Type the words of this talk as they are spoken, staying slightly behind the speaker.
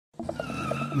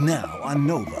Now on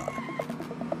Nova.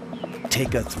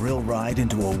 Take a thrill ride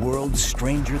into a world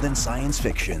stranger than science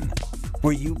fiction,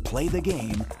 where you play the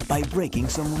game by breaking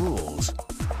some rules,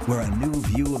 where a new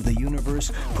view of the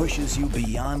universe pushes you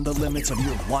beyond the limits of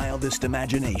your wildest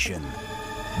imagination.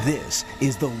 This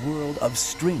is the world of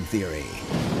string theory,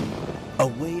 a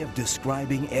way of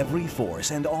describing every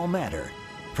force and all matter,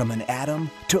 from an atom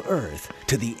to Earth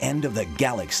to the end of the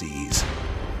galaxies,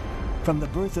 from the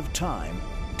birth of time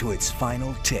to its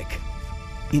final tick,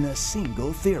 in a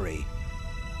single theory,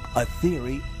 a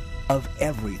theory of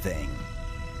everything.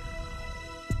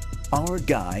 Our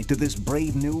guide to this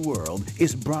brave new world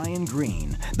is Brian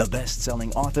Greene, the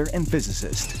best-selling author and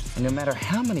physicist. And no matter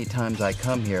how many times I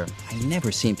come here, I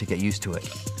never seem to get used to it.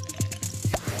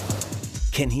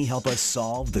 Can he help us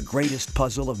solve the greatest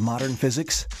puzzle of modern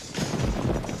physics?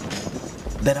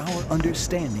 That our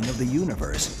understanding of the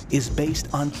universe is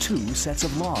based on two sets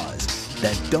of laws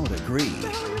that don't agree.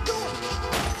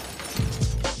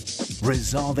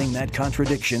 Resolving that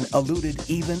contradiction eluded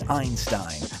even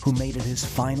Einstein, who made it his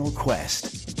final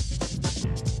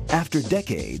quest. After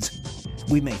decades,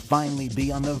 we may finally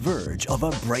be on the verge of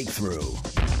a breakthrough.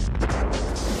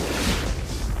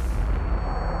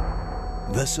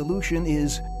 The solution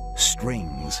is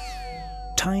strings.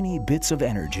 Tiny bits of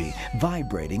energy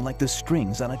vibrating like the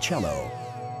strings on a cello.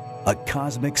 A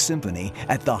cosmic symphony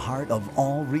at the heart of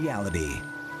all reality.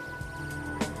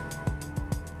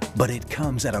 But it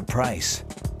comes at a price.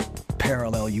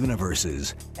 Parallel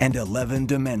universes and 11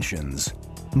 dimensions,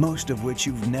 most of which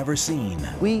you've never seen.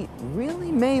 We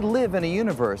really may live in a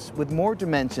universe with more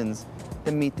dimensions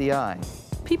than meet the eye.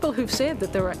 People who've said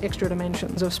that there are extra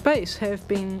dimensions of space have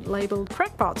been labeled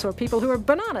crackpots or people who are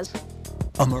bananas.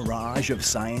 A mirage of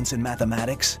science and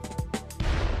mathematics?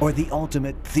 Or the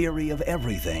ultimate theory of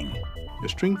everything?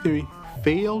 If string theory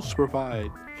fails to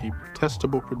provide a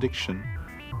testable prediction,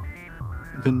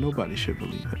 then nobody should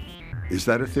believe it. Is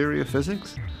that a theory of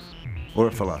physics or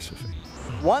a philosophy?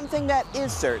 One thing that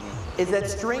is certain is that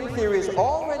string theory is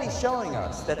already showing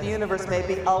us that the universe may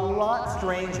be a lot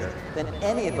stranger than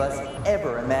any of us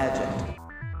ever imagined.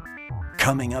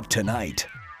 Coming up tonight.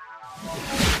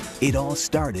 It all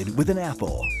started with an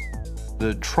apple.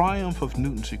 The triumph of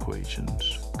Newton's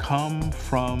equations come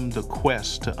from the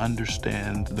quest to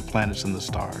understand the planets and the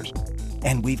stars.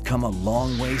 And we've come a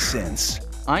long way since.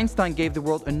 Einstein gave the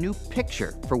world a new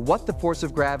picture for what the force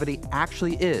of gravity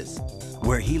actually is.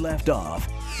 Where he left off,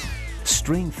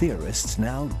 string theorists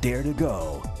now dare to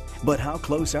go. But how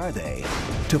close are they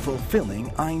to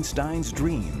fulfilling Einstein's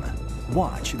dream?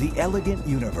 Watch The Elegant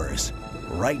Universe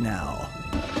right now.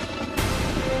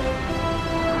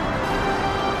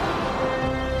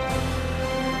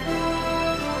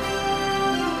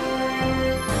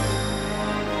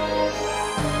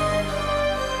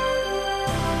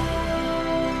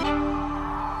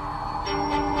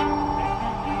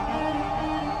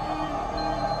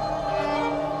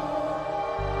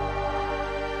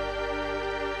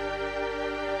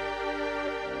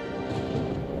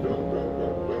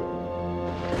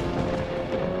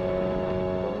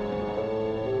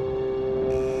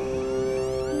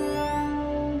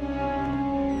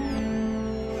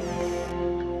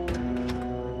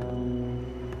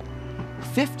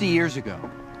 "50 years ago,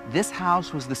 this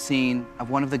house was the scene of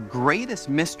one of the greatest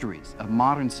mysteries of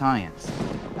modern science.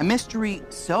 A mystery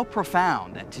so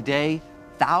profound that today,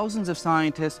 thousands of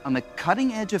scientists on the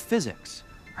cutting edge of physics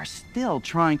are still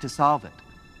trying to solve it.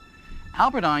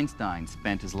 Albert Einstein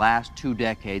spent his last 2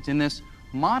 decades in this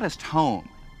modest home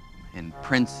in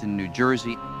Princeton, New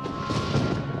Jersey.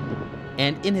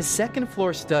 And in his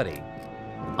second-floor study,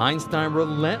 Einstein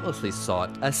relentlessly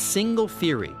sought a single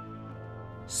theory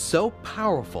so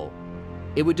powerful,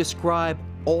 it would describe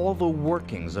all the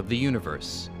workings of the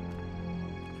universe.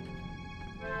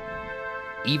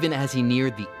 Even as he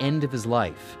neared the end of his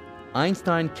life,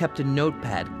 Einstein kept a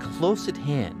notepad close at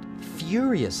hand,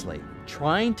 furiously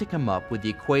trying to come up with the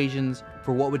equations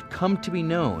for what would come to be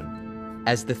known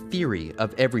as the theory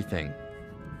of everything.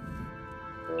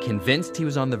 Convinced he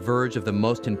was on the verge of the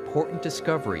most important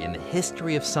discovery in the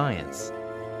history of science,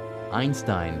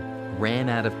 Einstein ran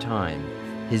out of time,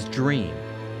 his dream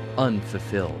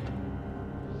unfulfilled.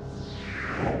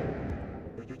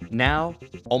 Now,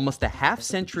 almost a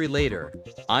half-century later,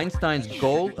 Einstein's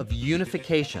goal of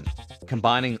unification,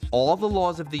 combining all the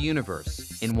laws of the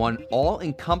universe in one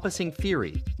all-encompassing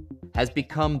theory, has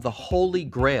become the holy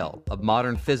grail of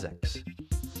modern physics.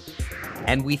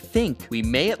 And we think we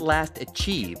may at last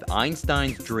achieve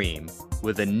Einstein's dream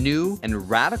with a new and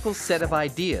radical set of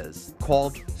ideas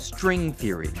called string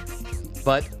theory.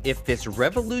 But if this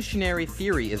revolutionary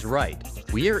theory is right,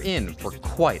 we are in for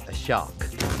quite a shock.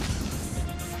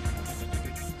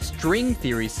 String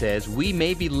theory says we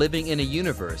may be living in a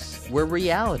universe where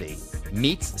reality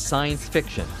meets science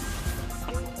fiction.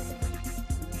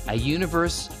 A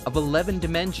universe of 11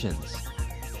 dimensions,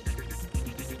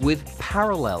 with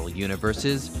parallel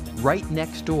universes right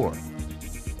next door.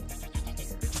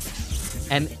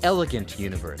 An elegant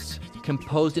universe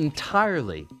composed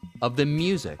entirely of the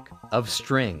music of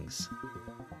strings.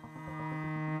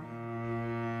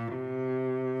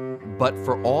 But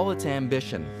for all its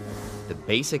ambition, the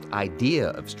basic idea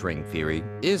of string theory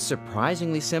is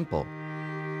surprisingly simple.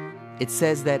 It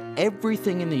says that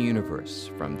everything in the universe,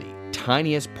 from the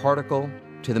tiniest particle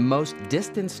to the most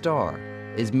distant star,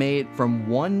 is made from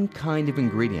one kind of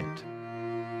ingredient: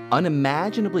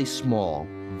 unimaginably small,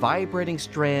 vibrating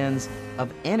strands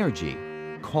of energy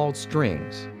called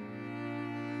strings.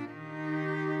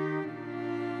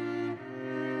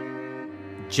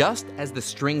 Just as the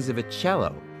strings of a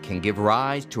cello can give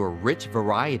rise to a rich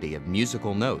variety of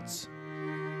musical notes,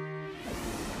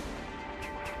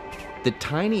 the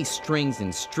tiny strings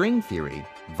in string theory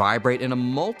vibrate in a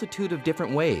multitude of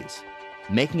different ways,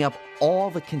 making up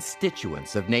all the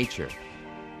constituents of nature.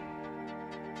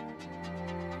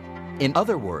 In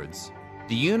other words,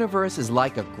 the universe is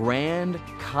like a grand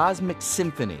cosmic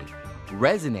symphony,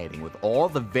 resonating with all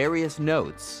the various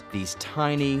notes these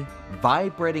tiny,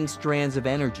 vibrating strands of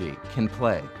energy can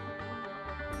play.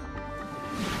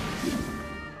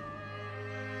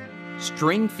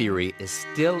 String theory is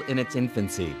still in its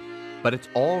infancy, but it's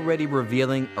already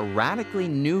revealing a radically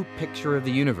new picture of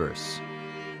the universe,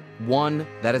 one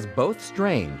that is both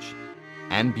strange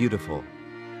and beautiful.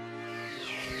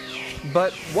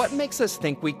 But what makes us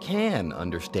think we can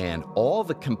understand all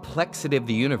the complexity of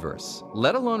the universe,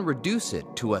 let alone reduce it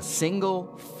to a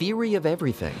single theory of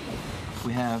everything?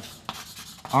 We have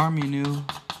R mu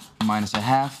minus a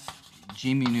half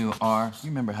G mu R. You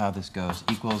remember how this goes.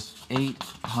 Equals 8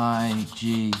 pi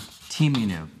G T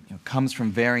mu. Comes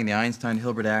from varying the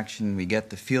Einstein-Hilbert action. We get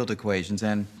the field equations.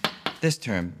 And this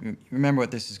term, you remember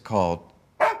what this is called?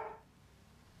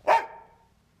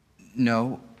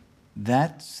 No.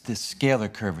 That's the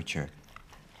scalar curvature.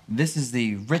 This is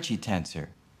the Ricci tensor.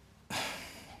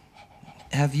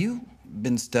 Have you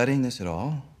been studying this at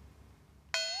all?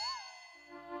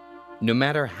 No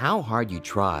matter how hard you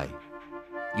try,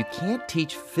 you can't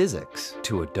teach physics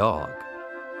to a dog.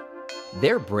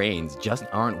 Their brains just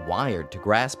aren't wired to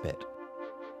grasp it.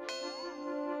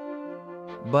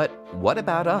 But what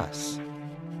about us?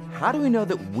 How do we know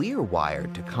that we're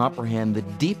wired to comprehend the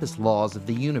deepest laws of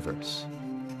the universe?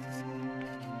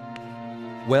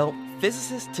 Well,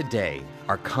 physicists today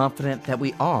are confident that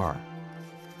we are.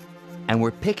 And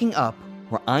we're picking up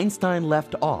where Einstein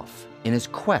left off in his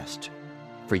quest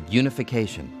for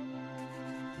unification.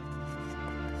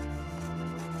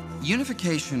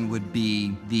 Unification would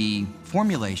be the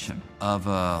formulation of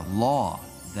a law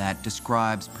that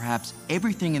describes perhaps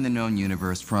everything in the known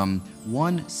universe from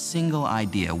one single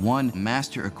idea, one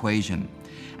master equation.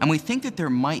 And we think that there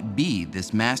might be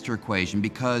this master equation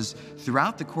because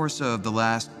throughout the course of the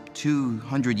last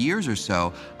 200 years or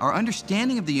so, our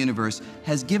understanding of the universe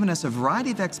has given us a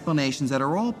variety of explanations that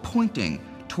are all pointing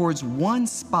towards one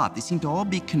spot. They seem to all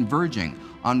be converging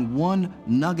on one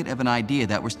nugget of an idea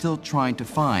that we're still trying to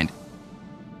find.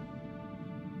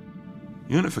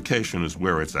 Unification is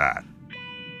where it's at.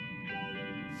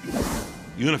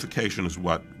 Unification is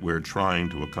what we're trying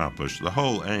to accomplish. The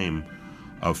whole aim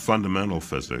of fundamental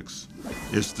physics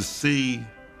is to see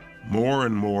more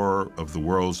and more of the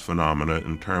world's phenomena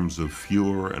in terms of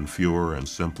fewer and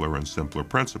simpler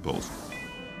principles.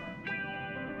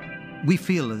 We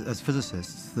feel as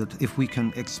physicists that if we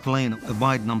can explain a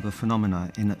wide number of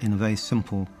phenomena in a very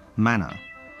simple manner,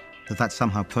 that's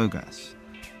somehow progress.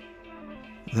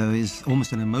 There is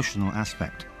almost an emotional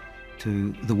aspect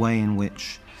to the way in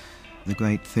which the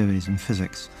great theories in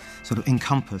physics sort of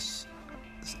encompass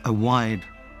a wide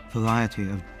variety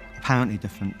of apparently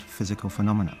different physical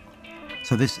phenomena.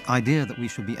 So this idea that we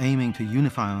should be aiming to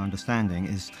unify our understanding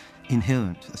is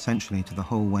inherent, essentially, to the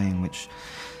whole way in which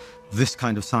this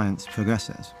kind of science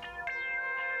progresses.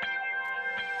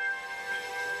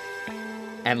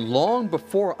 And long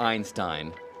before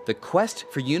Einstein, the quest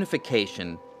for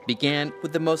unification began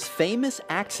with the most famous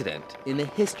accident in the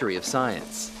history of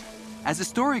science. As the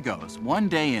story goes, one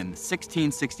day in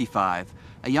 1665,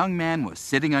 a young man was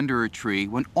sitting under a tree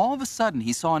when all of a sudden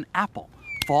he saw an apple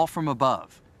fall from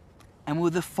above. And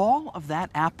with the fall of that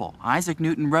apple, Isaac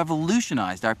Newton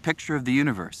revolutionized our picture of the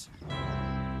universe.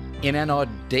 In an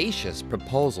audacious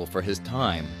proposal for his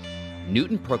time,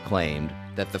 Newton proclaimed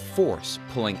that the force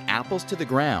pulling apples to the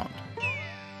ground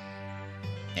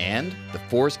and the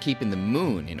force keeping the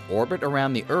moon in orbit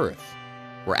around the Earth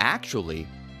were actually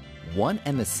one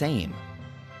and the same.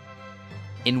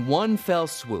 In one fell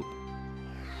swoop,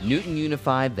 Newton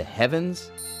unified the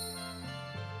heavens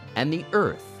and the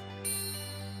earth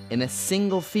in a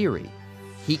single theory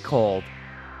he called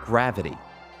gravity.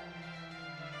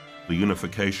 The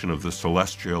unification of the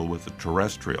celestial with the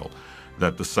terrestrial,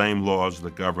 that the same laws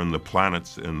that govern the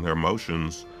planets in their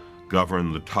motions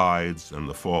govern the tides and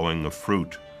the falling of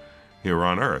fruit here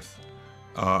on Earth.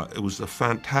 It was a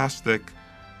fantastic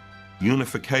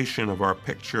unification of our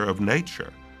picture of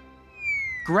nature.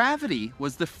 Gravity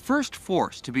was the first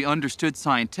force to be understood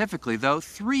scientifically, though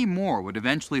 3 more would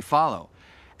eventually follow.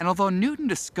 And although Newton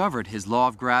discovered his law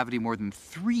of gravity more than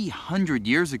 300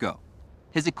 years ago,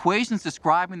 his equations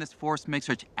describing this force make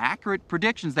such accurate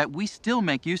predictions that we still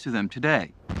make use of them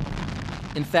today.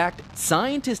 In fact,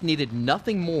 scientists needed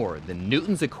nothing more than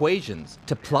Newton's equations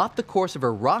to plot the course of a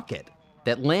rocket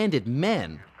that landed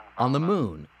men on the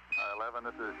moon. 11,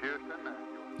 this is Houston.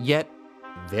 Yet,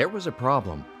 there was a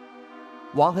problem.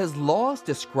 While his laws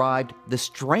described the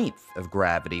strength of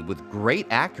gravity with great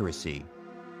accuracy,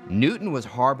 Newton was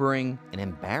harboring an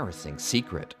embarrassing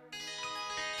secret.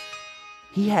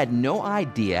 He had no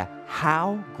idea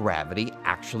how gravity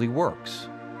actually works.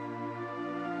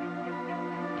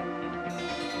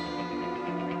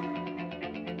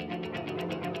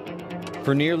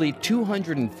 For nearly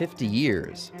 250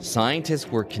 years,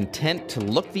 scientists were content to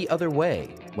look the other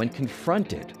way when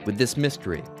confronted with this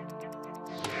mystery.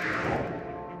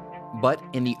 But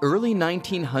in the early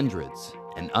 1900s,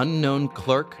 an unknown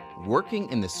clerk working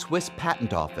in the Swiss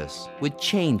Patent Office would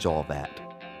change all that.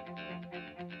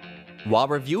 While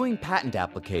reviewing patent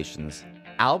applications,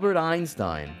 Albert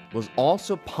Einstein was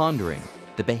also pondering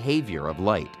the behavior of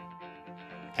light.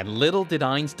 And little did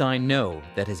Einstein know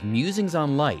that his musings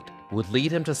on light would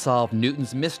lead him to solve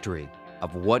Newton's mystery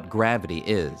of what gravity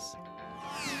is.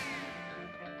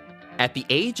 At the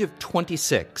age of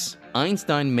 26,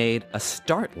 Einstein made a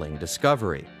startling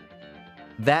discovery: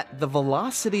 that the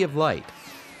velocity of light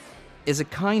is a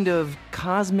kind of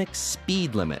cosmic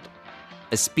speed limit,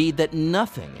 a speed that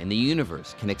nothing in the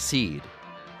universe can exceed.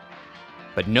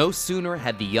 But no sooner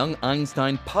had the young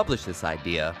Einstein published this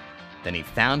idea than he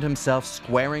found himself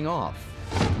squaring off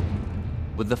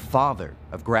with the father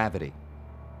of gravity.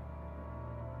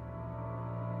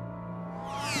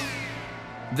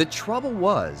 The trouble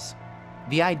was,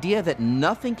 the idea that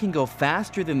nothing can go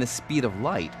faster than the speed of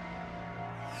light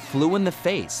flew in the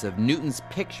face of Newton's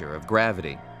picture of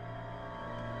gravity.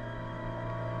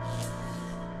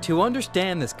 To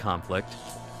understand this conflict,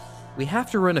 we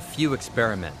have to run a few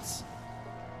experiments.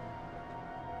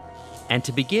 And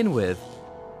to begin with,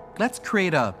 Let's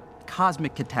create a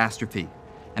cosmic catastrophe.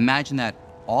 Imagine that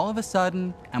all of a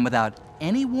sudden, and without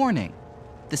any warning,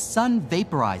 the sun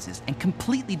vaporizes and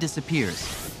completely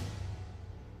disappears.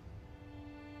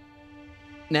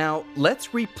 now let's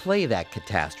replay that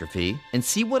catastrophe and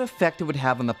see what effect it would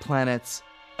have on the planets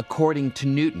according to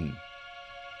Newton.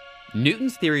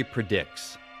 Newton's theory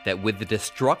predicts that with the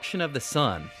destruction of the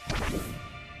sun,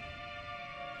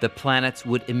 the planets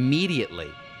would immediately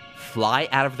fly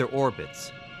out of their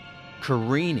orbits,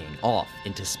 careening off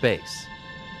into space.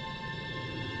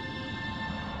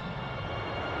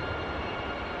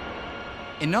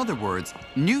 In other words,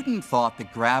 Newton thought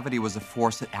that gravity was a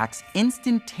force that acts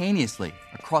instantaneously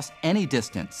across any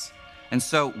distance, and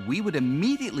so we would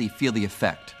immediately feel the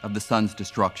effect of the sun's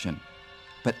destruction.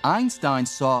 But Einstein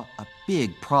saw a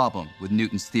big problem with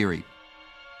Newton's theory.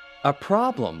 A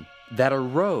problem that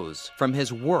arose from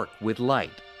his work with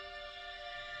light.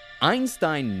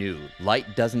 Einstein knew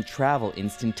light doesn't travel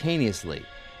instantaneously.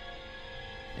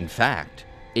 In fact,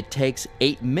 it takes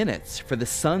 8 minutes for the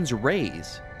sun's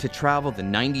rays to travel the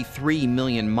 93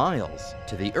 million miles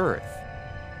to the Earth.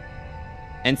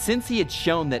 And since he had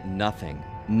shown that nothing,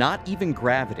 not even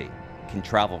gravity, can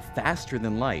travel faster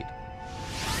than light,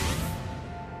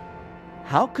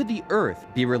 how could the Earth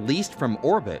be released from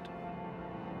orbit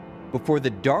before the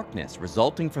darkness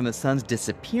resulting from the sun's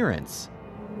disappearance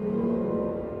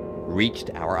reached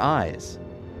our eyes?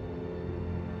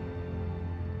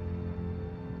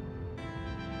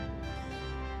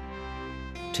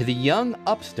 To the young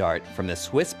upstart from the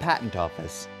Swiss Patent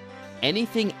Office,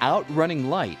 anything outrunning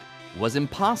light was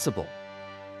impossible.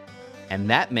 And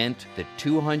that meant the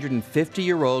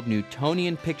 250-year-old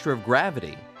Newtonian picture of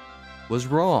gravity was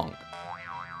wrong.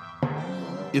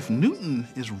 If Newton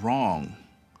is wrong,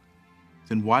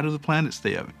 then why do the planets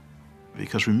stay up?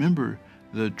 Because remember,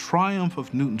 the triumph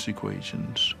of Newton's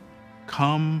equations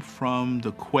come from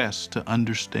the quest to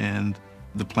understand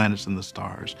the planets and the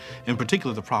stars, in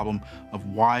particular the problem of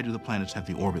why do the planets have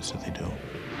the orbits that they do.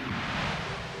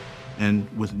 And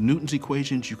with Newton's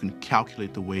equations, you can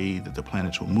calculate the way that the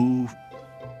planets will move.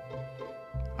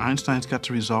 Einstein's got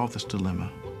to resolve this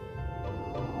dilemma.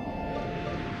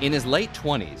 In his late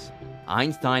 20s,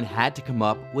 Einstein had to come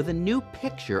up with a new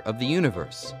picture of the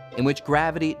universe in which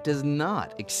gravity does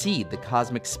not exceed the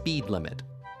cosmic speed limit.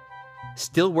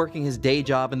 Still working his day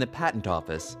job in the patent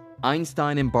office,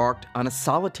 Einstein embarked on a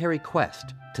solitary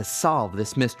quest to solve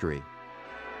this mystery.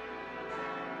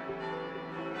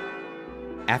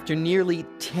 After nearly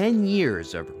 10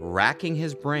 years of racking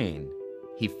his brain,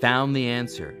 he found the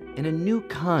answer in a new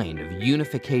kind of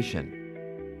unification.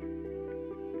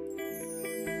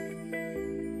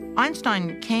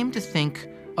 Einstein came to think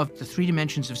of the three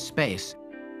dimensions of space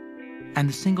and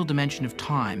the single dimension of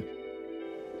time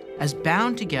as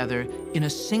bound together in a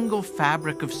single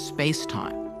fabric of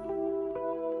space-time.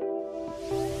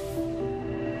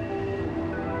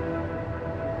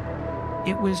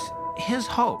 It was his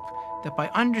hope that by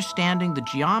understanding the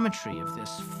geometry of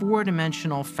this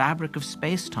four-dimensional fabric of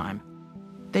space-time,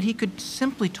 that he could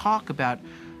simply talk about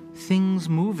things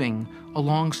moving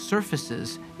along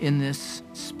surfaces in this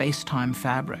space-time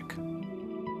fabric.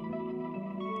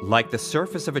 Like the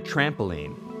surface of a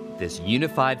trampoline, this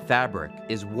unified fabric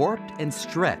is warped and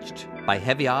stretched by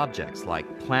heavy objects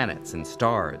like planets and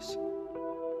stars.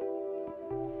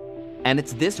 And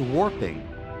it's this warping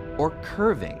or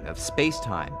curving of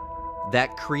space-time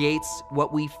that creates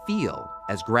what we feel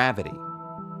as gravity.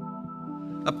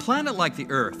 A planet like the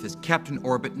Earth is kept in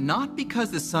orbit not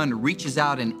because the sun reaches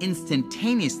out and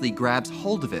instantaneously grabs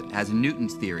hold of it, as in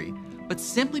Newton's theory, but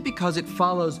simply because it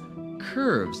follows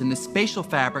curves in the spatial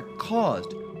fabric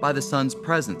caused by the sun's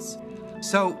presence.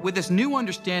 So, with this new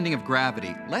understanding of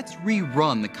gravity, let's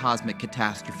rerun the cosmic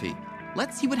catastrophe.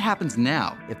 Let's see what happens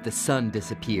now if the sun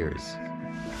disappears.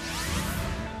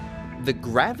 The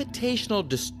gravitational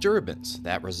disturbance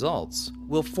that results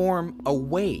will form a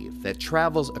wave that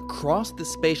travels across the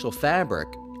spatial fabric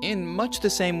in much the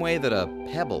same way that a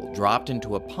pebble dropped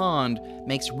into a pond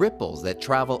makes ripples that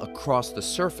travel across the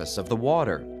surface of the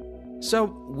water. So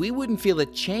we wouldn't feel a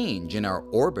change in our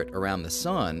orbit around the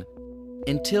sun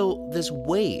until this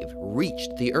wave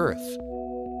reached the Earth.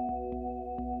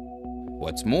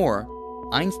 What's more,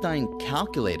 Einstein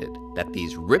calculated that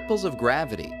these ripples of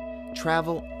gravity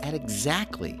travel at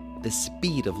exactly the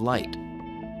speed of light.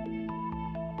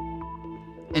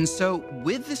 And so,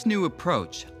 with this new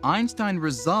approach, Einstein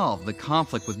resolved the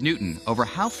conflict with Newton over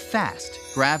how fast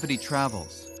gravity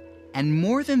travels. And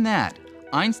more than that,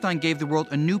 Einstein gave the world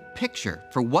a new picture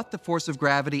for what the force of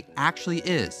gravity actually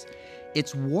is.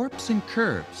 Its warps and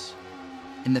curves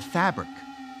in the fabric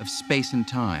of space and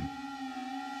time.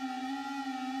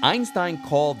 Einstein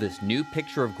called this new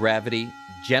picture of gravity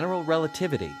general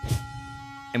relativity.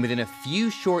 And within a few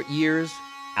short years,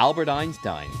 Albert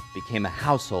Einstein became a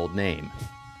household name.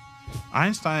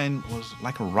 Einstein was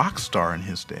like a rock star in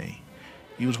his day.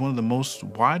 He was one of the most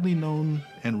widely known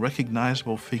and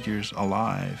recognizable figures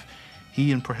alive.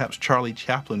 He and perhaps Charlie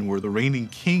Chaplin were the reigning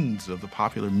kings of the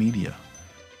popular media.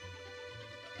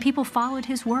 People followed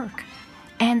his work,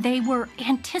 and they were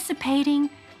anticipating,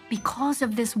 because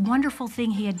of this wonderful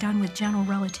thing he had done with general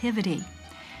relativity,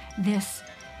 this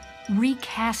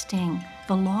recasting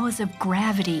the laws of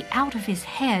gravity out of his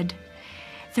head,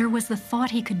 there was the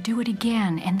thought he could do it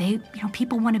again, and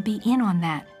people want to be in on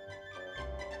that.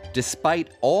 Despite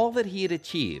all that he had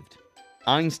achieved,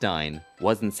 Einstein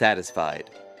wasn't satisfied.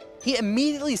 He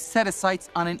immediately set his sights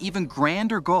on an even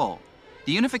grander goal,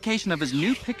 the unification of his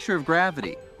new picture of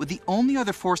gravity with the only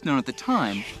other force known at the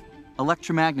time,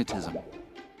 electromagnetism.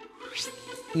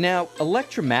 Now,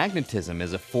 electromagnetism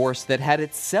is a force that had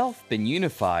itself been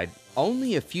unified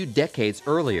only a few decades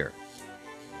earlier.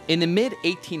 In the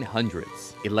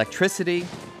mid-1800s, electricity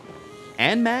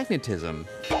and magnetism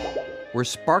were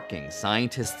sparking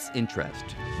scientists' interest.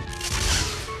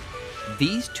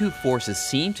 These two forces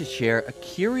seemed to share a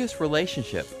curious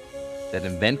relationship that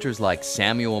inventors like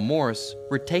Samuel Morse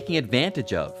were taking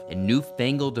advantage of in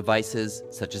newfangled devices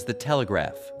such as the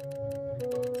telegraph.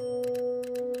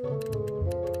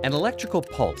 An electrical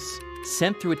pulse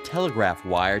sent through a telegraph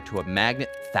wire to a magnet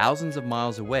thousands of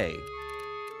miles away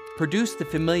produced the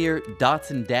familiar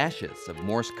dots and dashes of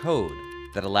Morse code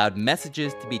that allowed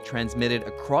messages to be transmitted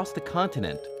across the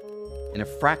continent in a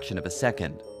fraction of a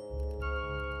second.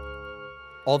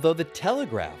 Although the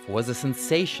telegraph was a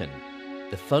sensation,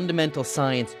 the fundamental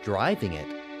science driving it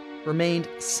remained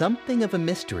something of a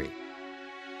mystery.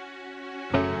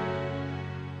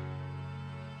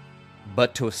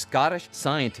 But to a Scottish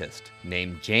scientist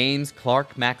named James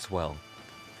Clerk Maxwell,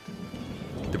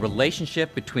 the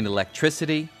relationship between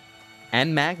electricity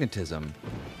and magnetism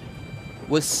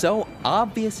was so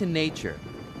obvious in nature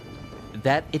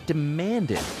that it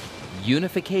demanded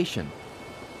unification.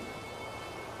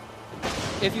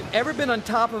 If you've ever been on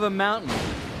top of a mountain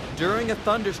during a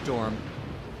thunderstorm,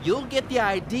 you'll get the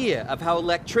idea of how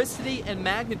electricity and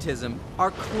magnetism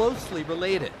are closely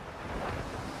related.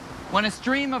 When a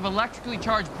stream of electrically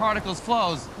charged particles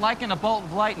flows, like in a bolt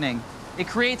of lightning, it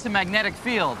creates a magnetic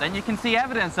field, and you can see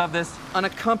evidence of this on a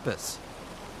compass.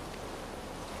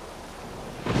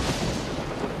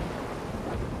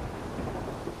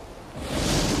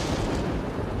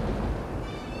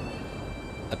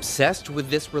 Obsessed with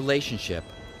this relationship,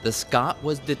 the Scot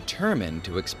was determined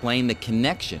to explain the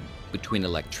connection between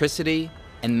electricity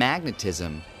and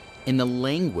magnetism in the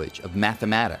language of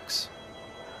mathematics.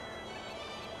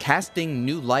 Casting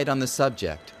new light on the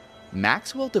subject,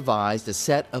 Maxwell devised a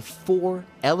set of 4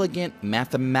 elegant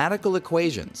mathematical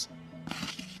equations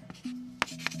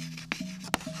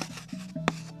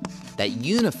that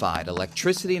unified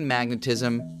electricity and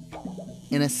magnetism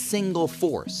in a single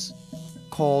force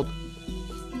called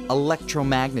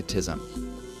electromagnetism.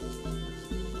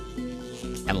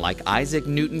 And like Isaac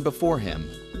Newton before him,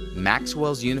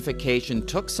 Maxwell's unification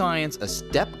took science a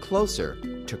step closer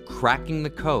to cracking the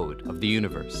code of the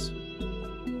universe.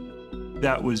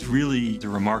 That was really the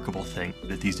remarkable thing,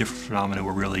 that these different phenomena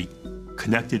were really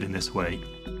connected in this way.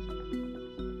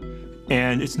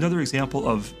 And it's another example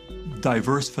of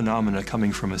diverse phenomena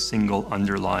coming from a single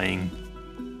underlying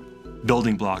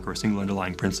building block or a single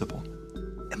underlying principle.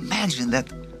 Imagine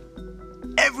that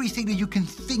everything that you can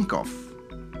think of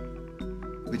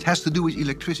which has to do with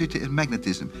electricity and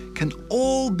magnetism can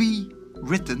all be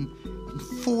written in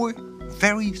 4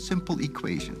 very simple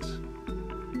equations.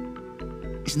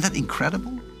 Isn't that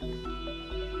incredible?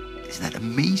 Isn't that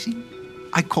amazing?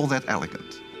 I call that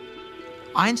elegant.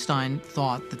 Einstein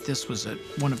thought that this was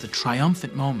one of the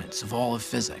triumphant moments of all of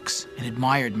physics and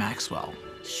admired Maxwell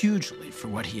hugely for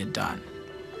what he had done.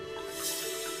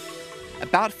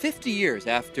 About 50 years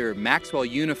after Maxwell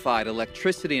unified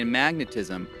electricity and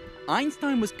magnetism,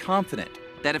 Einstein was confident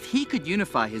that if he could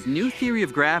unify his new theory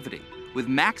of gravity with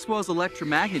Maxwell's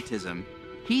electromagnetism,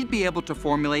 he'd be able to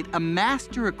formulate a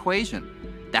master equation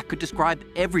that could describe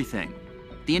everything,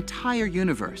 the entire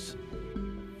universe.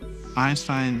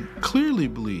 Einstein clearly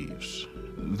believes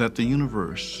that the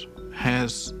universe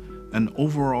has an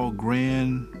overall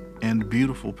grand and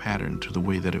beautiful pattern to the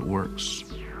way that it works.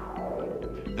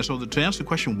 And so to answer the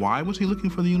question, why was he looking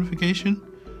for the unification?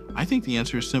 I think the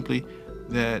answer is simply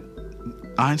that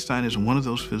Einstein is one of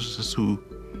those physicists who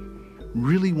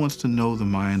really wants to know the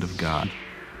mind of God,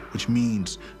 which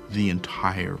means the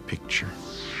entire picture.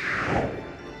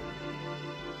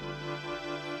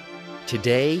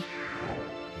 Today,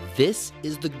 this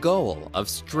is the goal of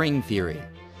string theory: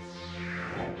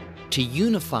 to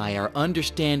unify our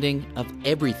understanding of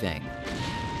everything,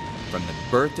 from the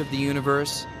birth of the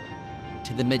universe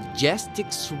to the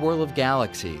majestic swirl of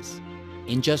galaxies,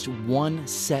 in just one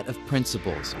set of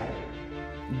principles,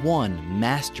 one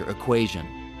master equation.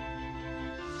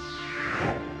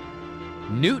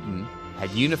 Newton had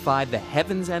unified the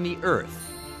heavens and the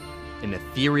earth in the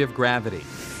theory of gravity.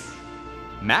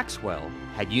 Maxwell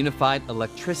had unified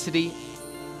electricity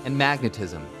and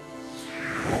magnetism.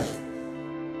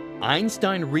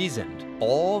 Einstein reasoned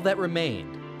all that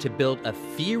remained to build a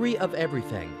theory of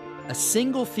everything, a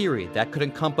single theory that could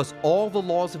encompass all the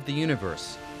laws of the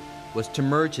universe, was to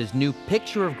merge his new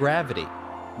picture of gravity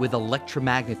with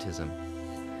electromagnetism.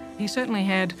 He certainly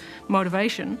had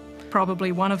motivation.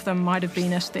 Probably one of them might have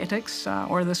been aesthetics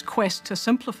or this quest to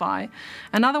simplify.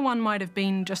 Another one might have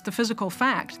been just the physical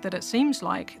fact that it seems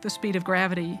like the speed of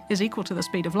gravity is equal to the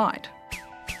speed of light.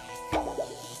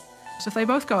 So if they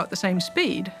both go at the same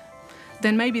speed,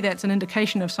 then maybe that's an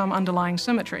indication of some underlying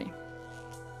symmetry.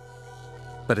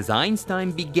 But as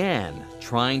Einstein began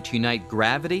trying to unite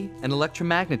gravity and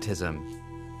electromagnetism,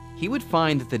 he would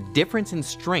find that the difference in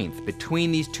strength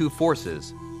between these two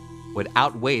forces would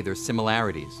outweigh their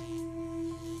similarities.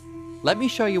 Let me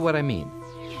show you what I mean.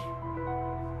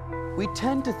 We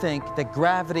tend to think that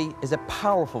gravity is a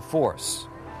powerful force.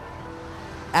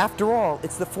 After all,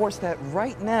 it's the force that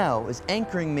right now is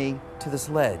anchoring me to this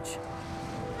ledge.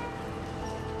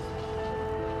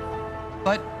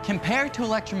 But compared to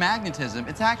electromagnetism,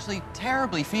 it's actually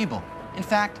terribly feeble. In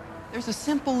fact, there's a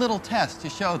simple little test to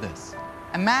show this.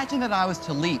 Imagine that I was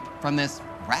to leap from this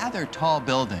rather tall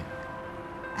building.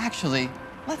 Actually,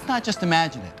 let's not just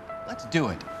imagine it. Let's do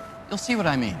it. You'll see what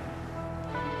I mean.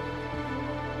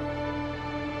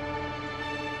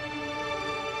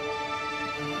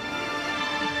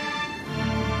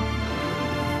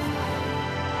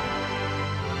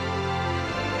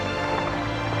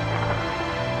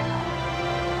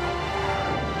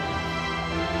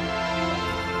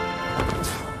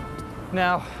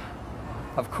 Now,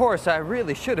 of course, I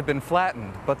really should have been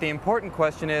flattened, but the important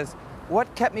question is,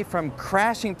 what kept me from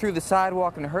crashing through the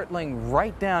sidewalk and hurtling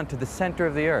right down to the center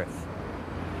of the Earth?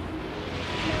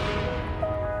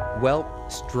 Well,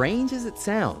 strange as it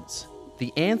sounds,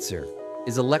 the answer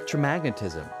is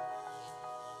electromagnetism.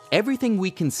 Everything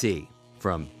we can see,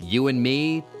 from you and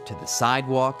me to the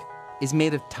sidewalk, is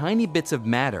made of tiny bits of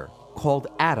matter called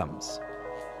atoms.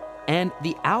 And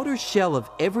the outer shell of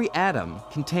every atom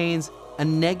contains a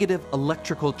negative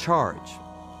electrical charge.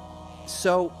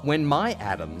 So when my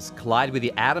atoms collide with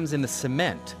the atoms in the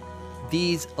cement,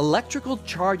 these electrical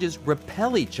charges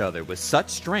repel each other with such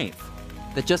strength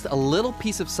that just a little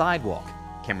piece of sidewalk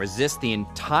can resist the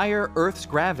entire Earth's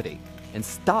gravity and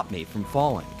stop me from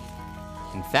falling.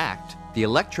 In fact, the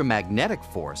electromagnetic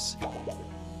force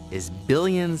is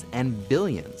billions and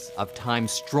billions of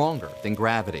times stronger than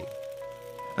gravity.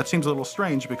 That seems a little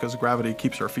strange because gravity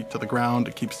keeps our feet to the ground,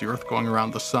 it keeps the Earth going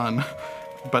around the sun.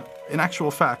 But in actual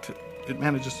fact, it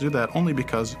manages to do that only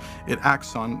because it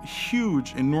acts on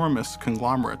huge, enormous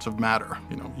conglomerates of matter.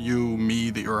 You know, you, me,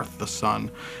 the Earth, the sun.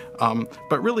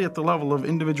 But really at the level of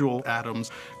individual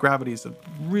atoms, gravity is a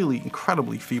really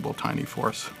incredibly feeble, tiny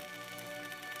force.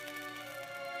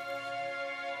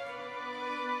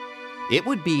 It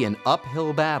would be an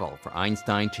uphill battle for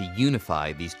Einstein to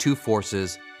unify these two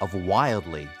forces of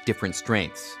wildly different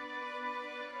strengths.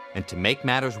 And to make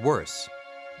matters worse,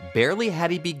 barely had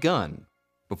he begun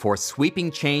before sweeping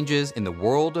changes in the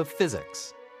world of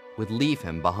physics would leave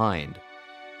him behind.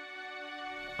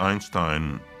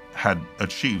 Einstein had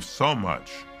achieved so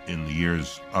much in the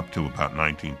years up to about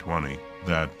 1920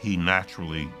 that he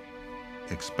naturally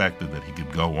expected that he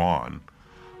could go on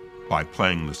by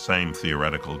playing the same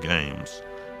theoretical games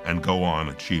and go on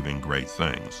achieving great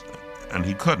things. And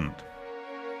he couldn't.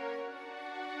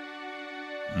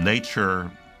 Nature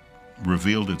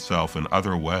revealed itself in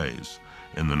other ways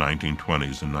in the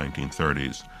 1920s and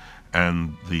 1930s,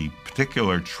 and the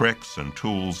particular tricks and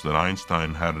tools that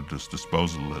Einstein had at his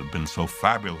disposal that had been so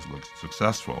fabulously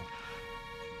successful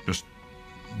just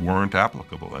weren't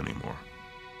applicable anymore.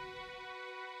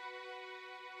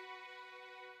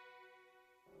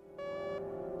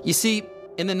 You see,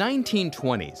 in the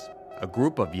 1920s, a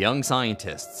group of young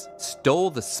scientists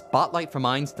stole the spotlight from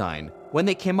Einstein when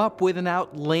they came up with an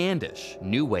outlandish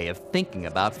new way of thinking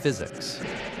about physics.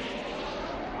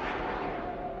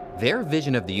 Their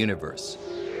vision of the universe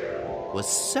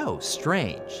was so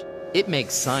strange, it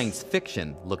makes science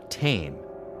fiction look tame,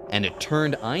 and it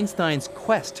turned Einstein's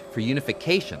quest for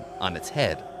unification on its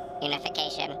head.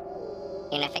 Unification.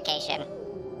 Unification.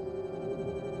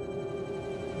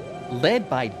 Led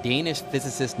by Danish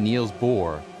physicist Niels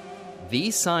Bohr,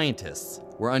 these scientists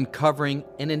were uncovering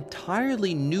an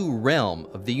entirely new realm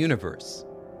of the universe.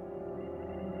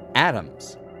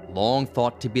 Atoms, long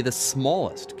thought to be the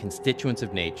smallest constituents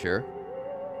of nature,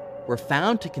 were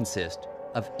found to consist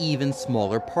of even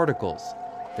smaller particles,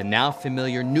 the now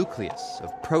familiar nucleus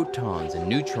of protons and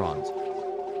neutrons,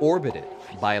 orbited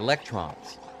by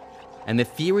electrons. And the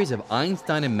theories of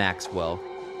Einstein and Maxwell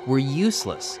were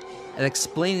useless at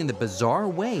explaining the bizarre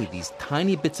way these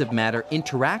tiny bits of matter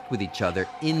interact with each other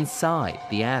inside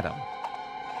the atom.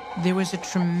 There was a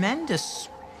tremendous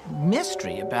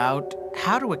mystery about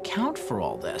how to account for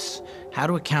all this, how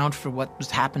to account for what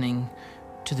was happening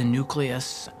to the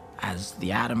nucleus as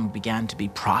the atom began to be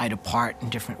pried apart in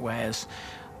different ways.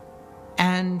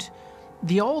 And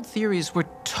the old theories were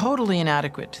totally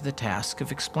inadequate to the task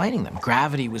of explaining them.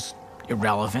 Gravity was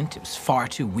irrelevant, it was far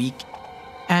too weak,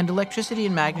 and electricity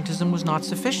and magnetism was not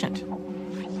sufficient.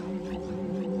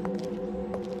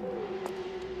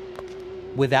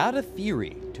 Without a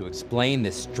theory to explain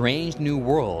this strange new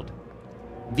world,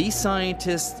 these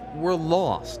scientists were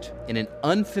lost in an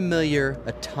unfamiliar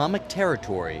atomic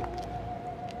territory,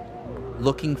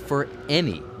 looking for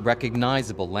any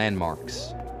recognizable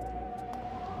landmarks.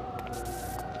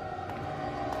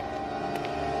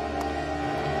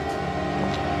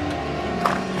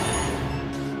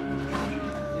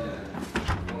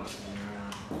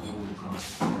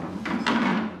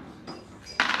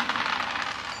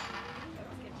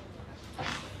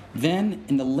 Then,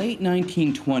 in the late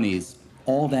 1920s,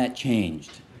 all that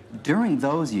changed. During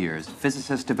those years,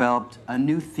 physicists developed a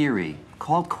new theory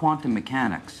called quantum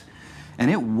mechanics,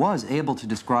 and it was able to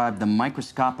describe the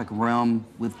microscopic realm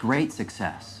with great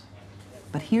success.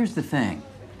 But here's the thing.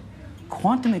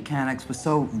 Quantum mechanics was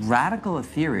so radical a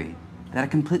theory that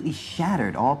it completely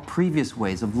shattered all previous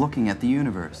ways of looking at the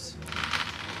universe.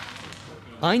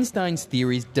 Einstein's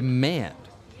theories demand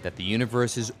that the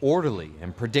universe is orderly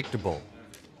and predictable.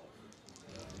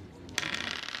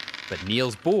 But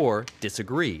Niels Bohr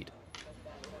disagreed.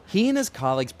 He and his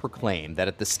colleagues proclaimed that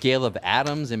at the scale of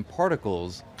atoms and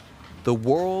particles, the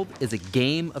world is a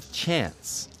game of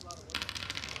chance.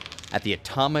 At the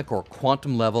atomic or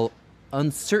quantum level,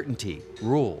 uncertainty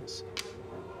rules.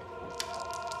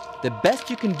 The best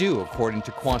you can do, according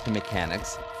to quantum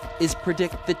mechanics, is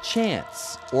predict the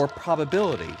chance or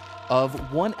probability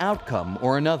of one outcome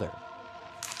or another.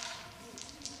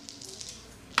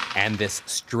 And this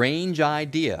strange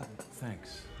idea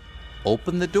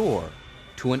opened the door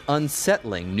to an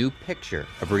unsettling new picture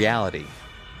of reality.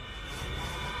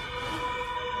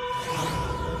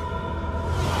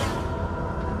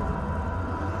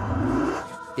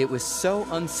 It was so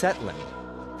unsettling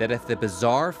that if the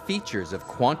bizarre features of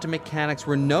quantum mechanics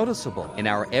were noticeable in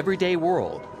our everyday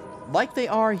world, like they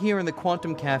are here in the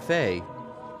Quantum Cafe,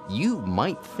 you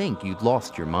might think you'd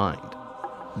lost your mind.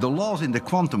 The laws in the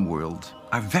quantum world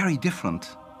are very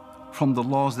different from the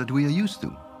laws that we are used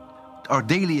to. Our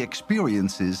daily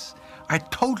experiences are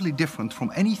totally different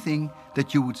from anything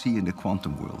that you would see in the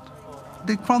quantum world.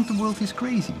 The quantum world is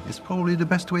crazy. It's probably the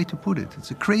best way to put it.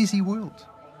 It's a crazy world.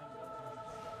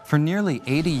 For nearly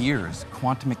 80 years,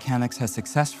 quantum mechanics has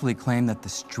successfully claimed that the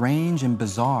strange and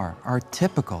bizarre are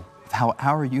typical of how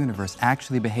our universe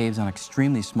actually behaves on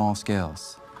extremely small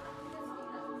scales.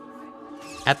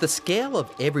 At the scale of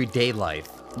everyday life,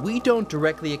 we don't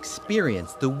directly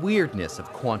experience the weirdness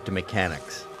of quantum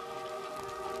mechanics.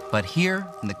 But here,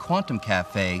 in the Quantum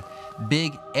Cafe,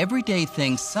 big, everyday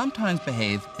things sometimes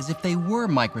behave as if they were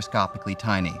microscopically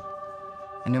tiny.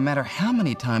 And no matter how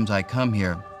many times I come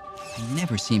here, I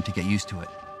never seem to get used to it.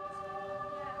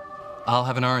 I'll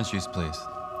have an orange juice, please.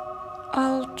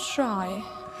 I'll try.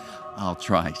 I'll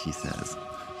try, she says.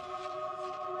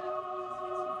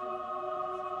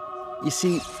 You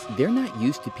see, they're not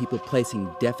used to people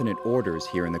placing definite orders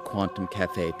here in the Quantum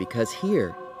Cafe because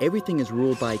here, everything is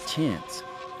ruled by chance.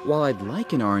 While I'd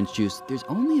like an orange juice, there's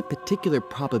only a particular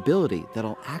probability that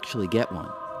I'll actually get one.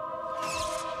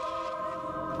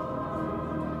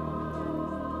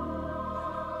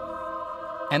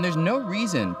 And there's no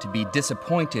reason to be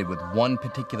disappointed with one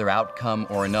particular outcome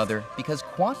or another because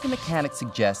quantum mechanics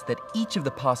suggests that each of the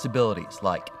possibilities,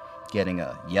 like getting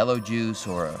a yellow juice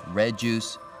or a red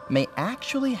juice, may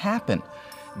actually happen.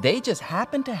 They just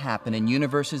happen to happen in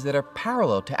universes that are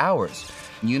parallel to ours,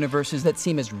 universes that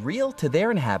seem as real to their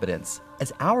inhabitants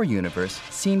as our universe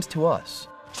seems to us.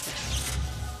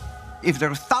 If there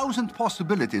are 1,000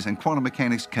 possibilities and quantum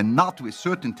mechanics cannot with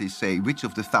certainty say which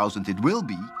of the 1,000 it will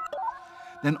be,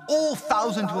 then all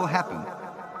 1,000 will happen.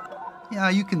 Yeah,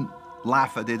 you can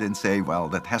laugh at it and say, well,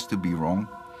 that has to be wrong.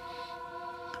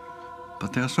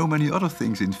 But there are so many other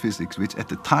things in physics which at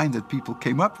the time that people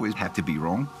came up with had to be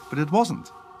wrong, but it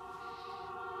wasn't.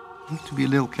 You have to be a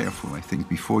little careful, I think,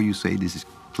 before you say this is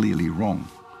clearly wrong.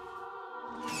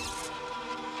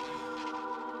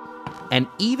 And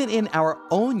even in our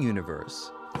own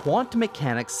universe, quantum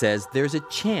mechanics says there's a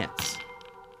chance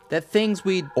that things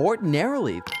we'd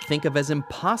ordinarily think of as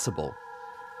impossible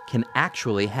can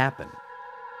actually happen.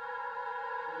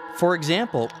 For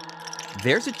example,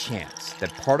 there's a chance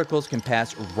that particles can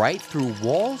pass right through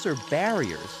walls or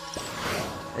barriers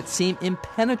that seem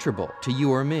impenetrable to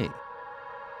you or me.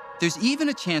 There's even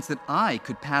a chance that I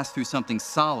could pass through something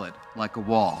solid, like a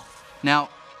wall. Now,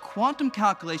 quantum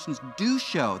calculations do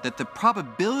show that the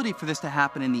probability for this to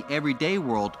happen in the everyday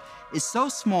world is so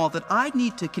small that I'd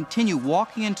need to continue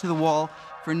walking into the wall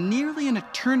for nearly an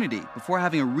eternity before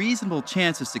having a reasonable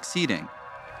chance of succeeding.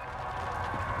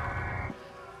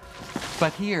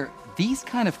 But here, these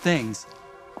kind of things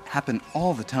happen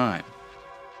all the time.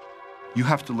 You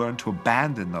have to learn to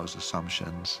abandon those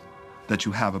assumptions that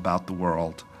you have about the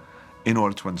world in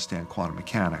order to understand quantum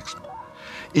mechanics.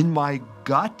 In my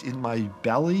gut, in my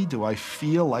belly, do I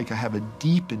feel like I have a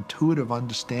deep intuitive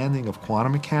understanding of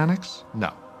quantum mechanics?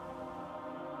 No.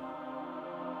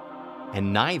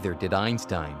 And neither did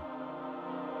Einstein.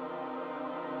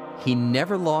 He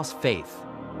never lost faith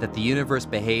that the universe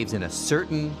behaves in a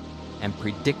certain and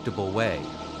predictable way.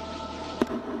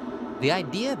 The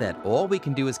idea that all we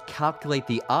can do is calculate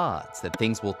the odds that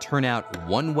things will turn out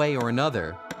one way or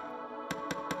another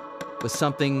was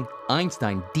something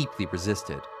Einstein deeply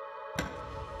resisted.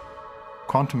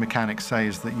 Quantum mechanics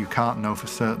says that you can't know for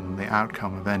certain the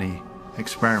outcome of any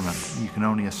experiment. You can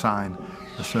only assign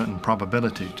a certain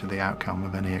probability to the outcome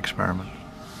of any experiment.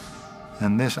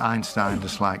 And this Einstein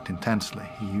disliked intensely.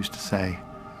 He used to say,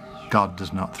 God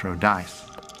does not throw dice.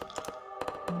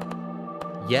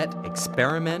 Yet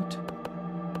experiment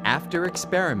after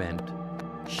experiment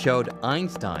showed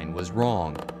Einstein was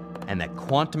wrong, and that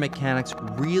quantum mechanics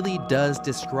really does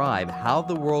describe how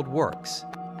the world works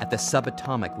at the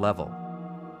subatomic level.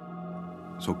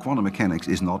 So quantum mechanics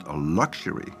is not a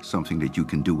luxury, something that you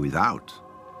can do without.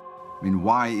 I mean,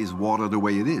 why is water the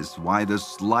way it is? Why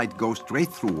does light go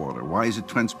straight through water? Why is it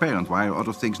transparent? Why are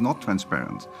other things not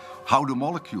transparent? How do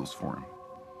molecules form?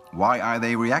 Why are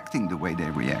they reacting the way they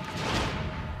react?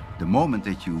 The moment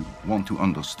that you want to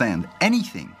understand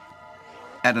anything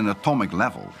at an atomic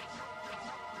level,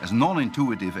 as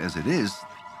non-intuitive as it is,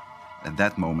 at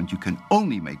that moment you can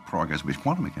only make progress with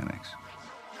quantum mechanics.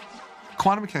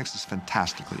 Quantum mechanics is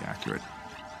fantastically accurate.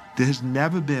 There has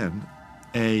never been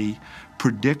a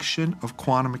prediction of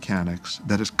quantum mechanics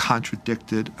that has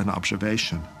contradicted an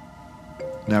observation.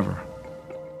 Never.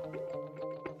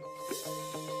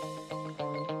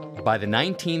 By the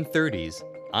 1930s,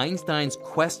 Einstein's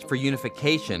quest for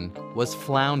unification was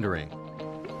floundering,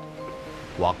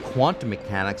 while quantum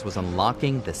mechanics was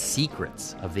unlocking the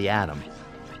secrets of the atom.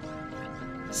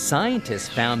 Scientists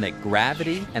found that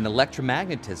gravity and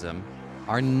electromagnetism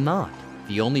are not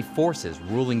the only forces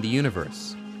ruling the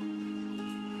universe.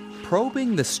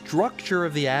 Probing the structure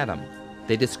of the atom,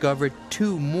 they discovered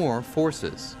two more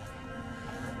forces.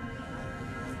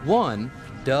 One,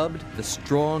 dubbed the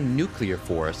strong nuclear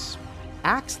force,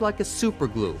 acts like a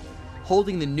superglue,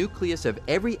 holding the nucleus of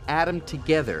every atom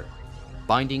together,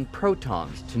 binding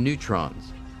protons to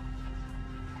neutrons.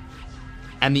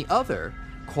 And the other,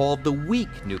 called the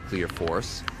weak nuclear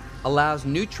force, allows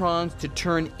neutrons to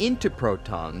turn into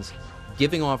protons,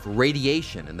 giving off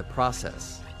radiation in the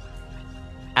process.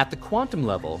 At the quantum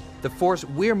level, the force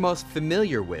we're most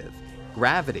familiar with,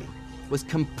 gravity, was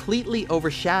completely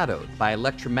overshadowed by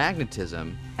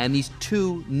electromagnetism and these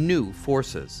two new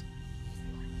forces.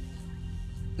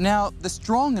 Now, the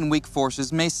strong and weak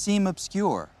forces may seem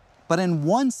obscure, but in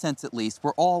one sense at least,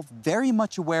 we're all very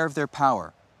much aware of their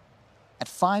power. At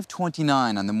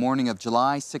 5:29 on the morning of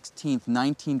July 16,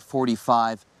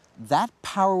 1945, that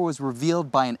power was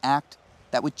revealed by an act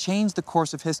that would change the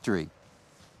course of history.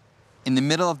 In the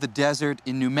middle of the desert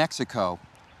in New Mexico,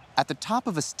 at the top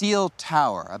of a steel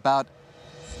tower, about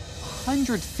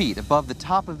 100 feet above the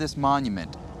top of this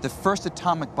monument, the first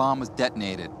atomic bomb was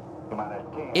detonated.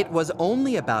 It was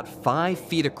only about 5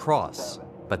 feet across,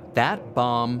 but that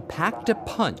bomb packed a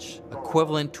punch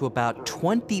equivalent to about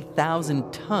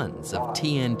 20,000 tons of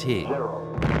TNT.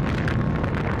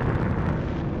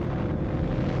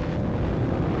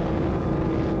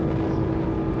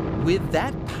 With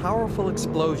that powerful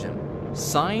explosion,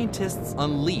 scientists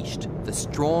unleashed the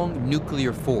strong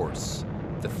nuclear force,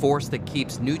 the force that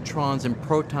keeps neutrons and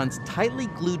protons tightly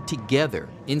glued together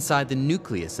inside the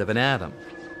nucleus of an atom.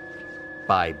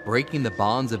 By breaking the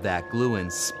bonds of that glue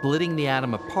and splitting the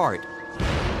atom apart,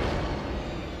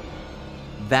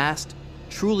 vast,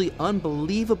 truly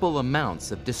unbelievable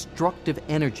amounts of destructive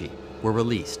energy were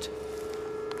released.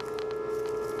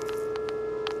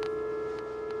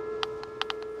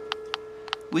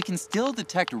 We can still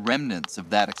detect remnants of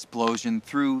that explosion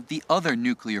through the other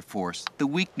nuclear force, the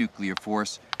weak nuclear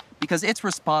force, because it's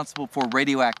responsible for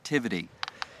radioactivity.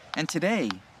 And today,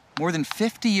 more than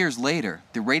 50 years later,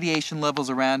 the radiation levels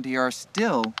around here are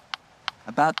still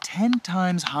about 10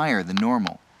 times higher than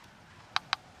normal.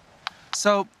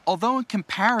 So, although in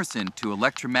comparison to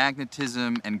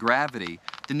electromagnetism and gravity,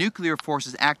 the nuclear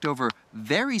forces act over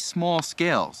very small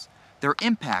scales, their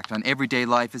impact on everyday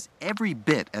life is every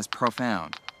bit as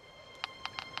profound.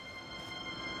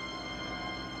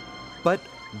 But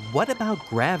what about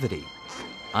gravity?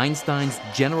 Einstein's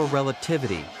general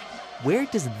relativity. Where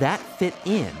does that fit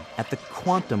in at the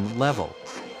quantum level?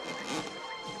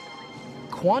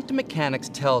 Quantum mechanics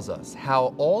tells us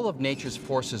how all of nature's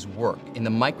forces work in the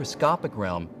microscopic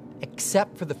realm,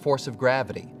 except for the force of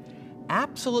gravity.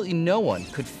 Absolutely no one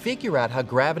could figure out how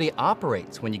gravity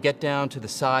operates when you get down to the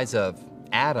size of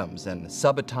atoms and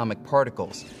subatomic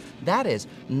particles. That is,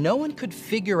 no one could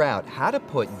figure out how to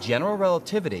put general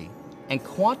relativity and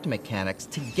quantum mechanics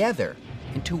together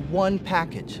into one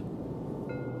package.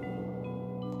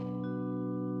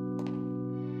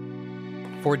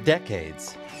 For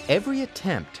decades, every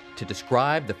attempt to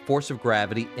describe the force of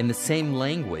gravity in the same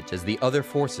language as the other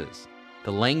forces,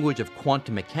 the language of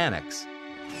quantum mechanics,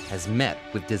 has met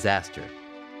with disaster.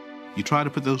 You try to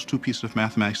put those two pieces of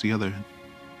mathematics together,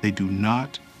 they do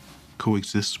not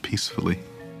coexist peacefully.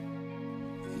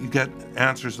 You get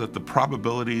answers that the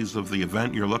probabilities of the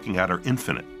event you're looking at are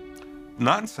infinite.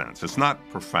 Nonsense. It's not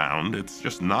profound, it's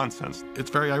just nonsense.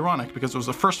 It's very ironic because it was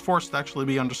the first force to actually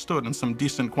be understood in some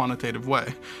decent quantitative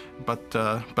way, but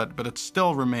it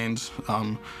still remains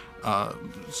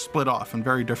split off and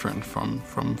very different from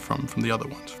the other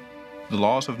ones. The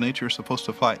laws of nature are supposed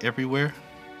to apply everywhere.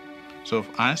 So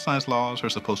if Einstein's laws are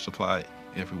supposed to apply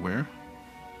everywhere,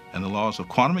 and the laws of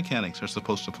quantum mechanics are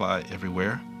supposed to apply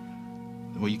everywhere.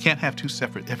 Well, you can't have two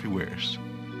separate everywheres.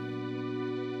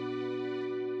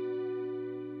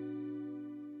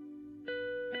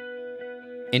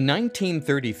 In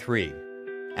 1933,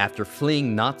 after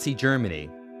fleeing Nazi Germany,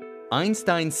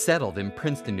 Einstein settled in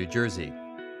Princeton, New Jersey.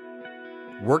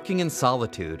 Working in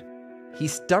solitude, he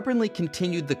stubbornly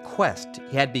continued the quest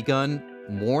he had begun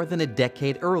more than a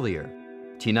decade earlier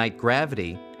to unite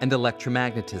gravity and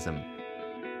electromagnetism.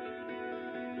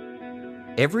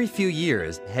 Every few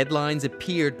years, headlines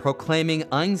appeared proclaiming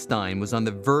Einstein was on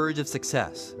the verge of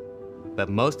success, but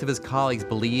most of his colleagues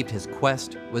believed his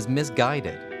quest was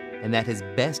misguided and that his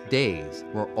best days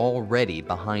were already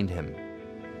behind him.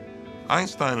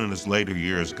 Einstein in his later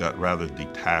years got rather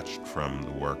detached from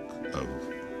the work of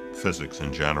physics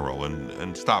in general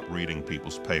and stopped reading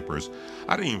people's papers.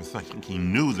 I don't even think he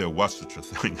knew there was such a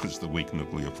thing as the weak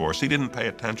nuclear force. He didn't pay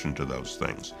attention to those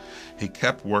things. He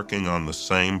kept working on the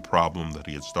same problem that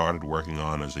he had started working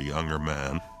on as a younger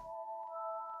man.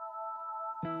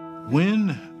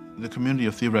 When the community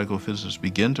of theoretical physicists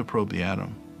begin to probe the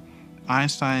atom,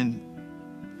 Einstein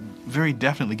very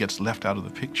definitely gets left out of the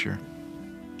picture.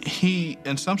 He,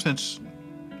 in some sense,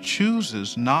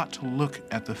 chooses not to look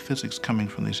at the physics coming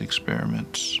from these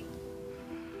experiments.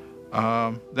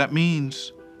 That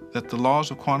means that the laws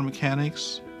of quantum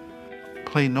mechanics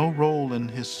play no role in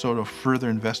his sort of further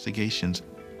investigations.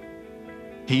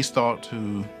 He's thought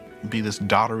to be this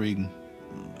doddering,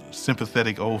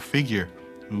 sympathetic old figure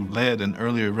who led an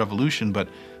earlier revolution but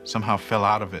somehow fell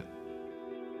out of it.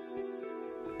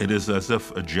 It is as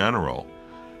if a general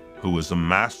who is a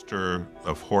master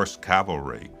of horse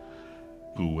cavalry,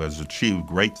 who has achieved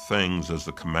great things as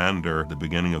a commander at the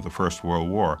beginning of the First World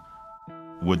War,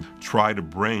 would try to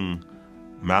bring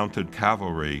mounted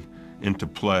cavalry into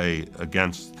play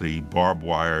against the barbed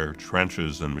wire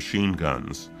trenches and machine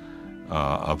guns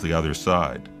of the other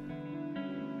side.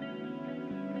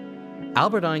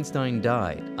 Albert Einstein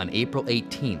died on April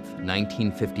 18th,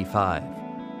 1955.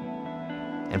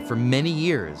 And for many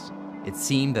years, it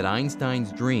seemed that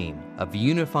Einstein's dream of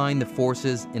unifying the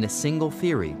forces in a single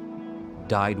theory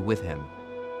died with him.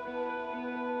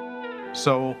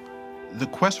 So the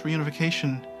quest for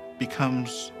unification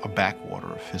becomes a backwater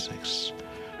of physics.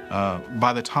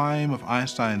 By the time of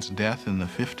Einstein's death in the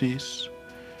 50s,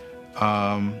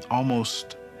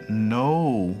 almost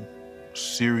no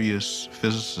serious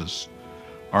physicists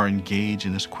are engaged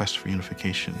in this quest for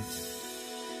unification.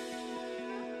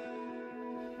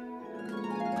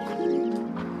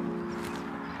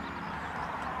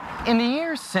 In the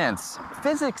years since,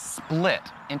 physics split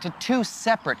into two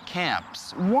separate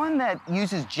camps. One that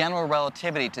uses general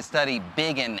relativity to study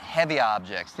big and heavy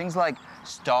objects, things like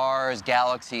stars,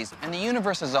 galaxies, and the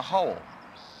universe as a whole.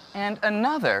 And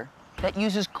another that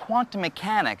uses quantum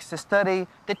mechanics to study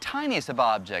the tiniest of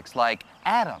objects like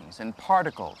atoms and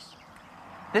particles.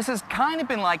 This has kind of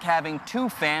been like having two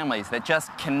families that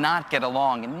just cannot get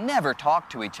along and never talk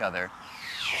to each other,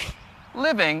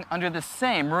 living under the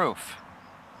same roof.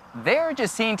 There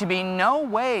just seemed to be no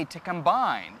way to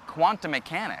combine quantum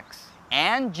mechanics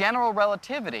and general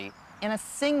relativity in a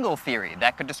single theory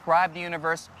that could describe the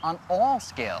universe on all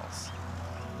scales.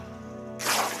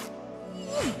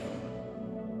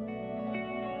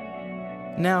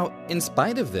 Now, in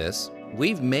spite of this,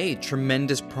 we've made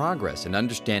tremendous progress in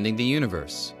understanding the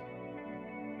universe.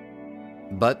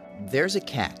 But there's a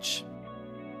catch.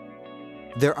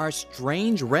 There are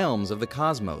strange realms of the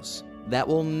cosmos that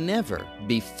will never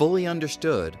be fully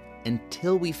understood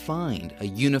until we find a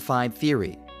unified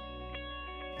theory.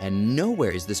 And nowhere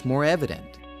is this more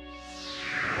evident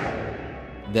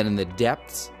than in the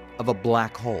depths of a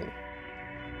black hole.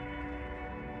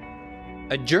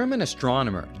 A German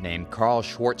astronomer named Karl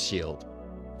Schwarzschild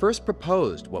first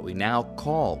proposed what we now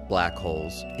call black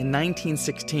holes in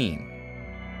 1916.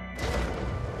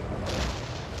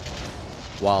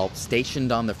 While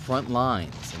stationed on the front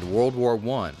lines in World War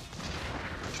I,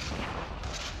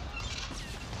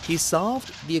 he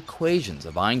solved the equations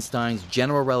of Einstein's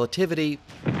general relativity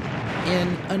in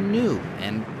a new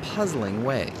and puzzling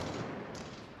way.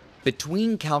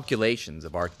 Between calculations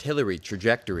of artillery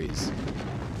trajectories,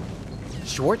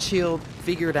 Schwarzschild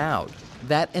figured out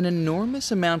that an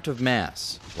enormous amount of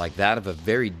mass, like that of a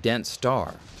very dense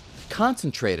star,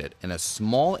 concentrated in a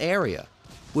small area,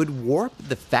 would warp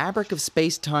the fabric of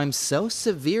space-time so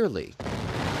severely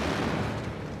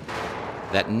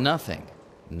that nothing,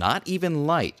 not even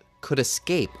light, could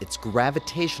escape its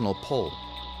gravitational pull.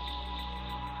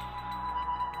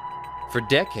 For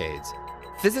decades,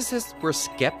 physicists were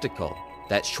skeptical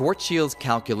that Schwarzschild's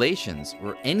calculations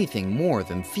were anything more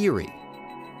than theory.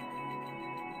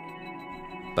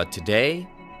 But today,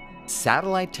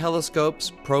 satellite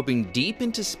telescopes probing deep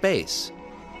into space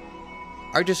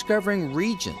are discovering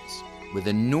regions with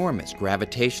enormous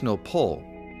gravitational pull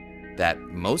that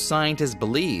most scientists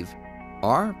believe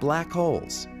are black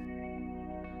holes.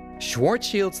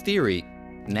 Schwarzschild's theory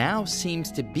now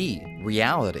seems to be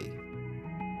reality.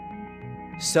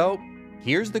 So,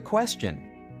 here's the question.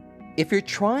 If you're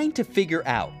trying to figure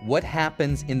out what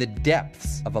happens in the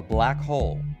depths of a black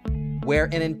hole, where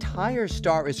an entire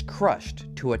star is crushed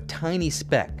to a tiny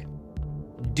speck,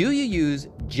 do you use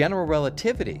general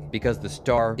relativity because the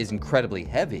star is incredibly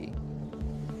heavy,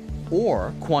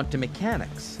 or quantum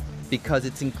mechanics because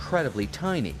it's incredibly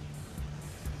tiny?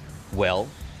 Well,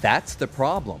 that's the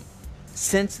problem.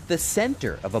 Since the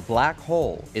center of a black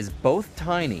hole is both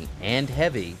tiny and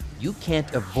heavy, you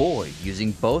can't avoid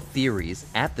using both theories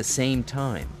at the same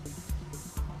time.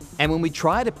 And when we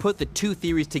try to put the two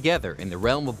theories together in the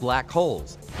realm of black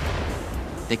holes,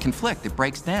 they conflict, it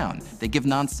breaks down. They give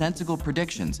nonsensical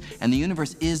predictions, and the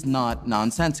universe is not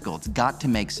nonsensical. It's got to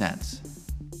make sense.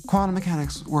 Quantum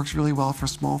mechanics works really well for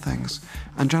small things,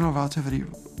 and general relativity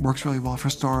works really well for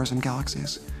stars and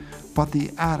galaxies. But the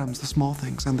atoms, the small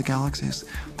things, and the galaxies,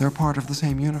 they're part of the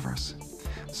same universe.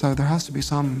 So there has to be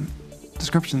some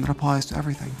description that applies to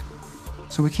everything.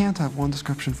 So we can't have one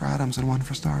description for atoms and one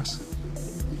for stars.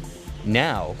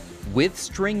 Now, with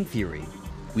string theory,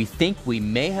 we think we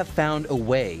may have found a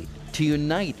way to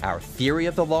unite our theory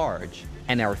of the large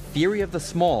and our theory of the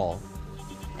small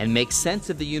and make sense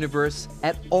of the universe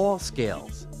at all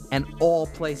scales and all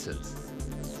places.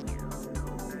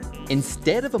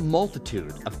 Instead of a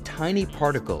multitude of tiny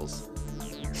particles,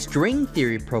 string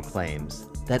theory proclaims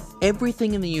that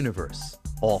everything in the universe,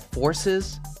 all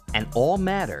forces and all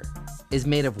matter, is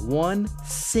made of one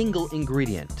single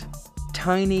ingredient,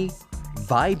 tiny,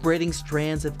 vibrating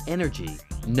strands of energy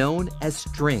known as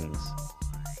strings.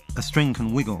 A string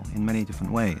can wiggle in many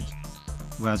different ways,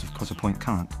 whereas of course a point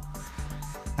can't.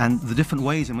 And the different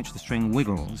ways in which the string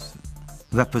wiggles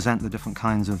represent the different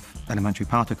kinds of elementary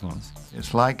particles.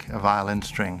 It's like a violin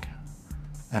string,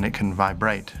 and it can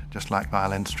vibrate just like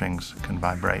violin strings can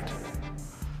vibrate.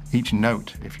 Each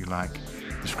note, if you like,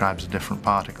 describes a different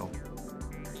particle.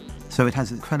 So it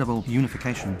has incredible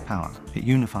unification power. It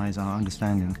unifies our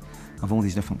understanding of all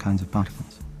these different kinds of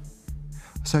particles.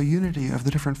 So unity of the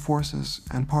different forces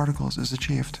and particles is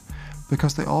achieved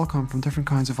because they all come from different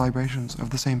kinds of vibrations of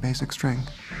the same basic string.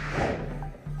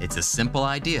 It's a simple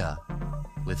idea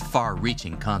with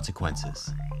far-reaching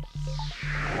consequences.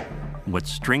 What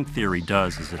string theory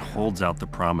does is it holds out the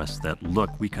promise that, look,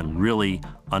 we can really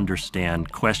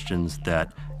understand questions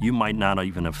that you might not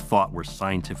even have thought were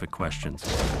scientific questions.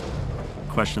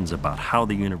 Questions about how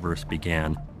the universe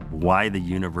began, why the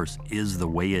universe is the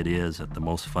way it is at the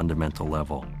most fundamental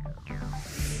level.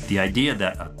 The idea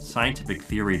that a scientific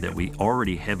theory that we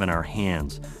already have in our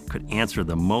hands could answer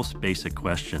the most basic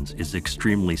questions is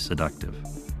extremely seductive.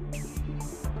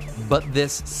 But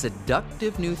this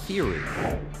seductive new theory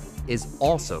is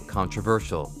also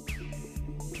controversial.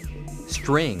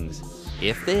 Strings,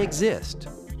 if they exist,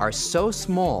 are so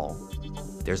small,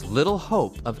 there's little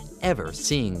hope of ever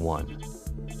seeing one.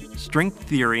 String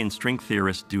theory and string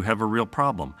theorists do have a real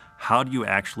problem. How do you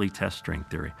actually test string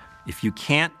theory? If you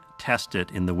can't test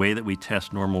it in the way that we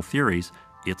test normal theories,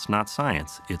 it's not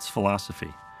science, it's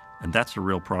philosophy. And that's a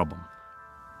real problem.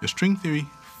 If string theory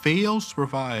fails to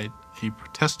provide a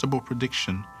testable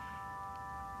prediction,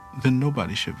 then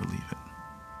nobody should believe it.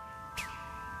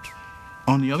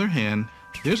 On the other hand,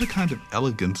 there's a kind of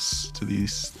elegance to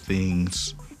these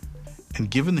things, and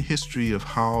given the history of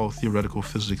how theoretical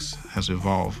physics has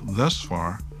evolved thus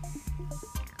far,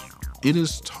 it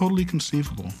is totally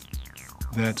conceivable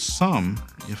that some,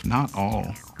 if not all,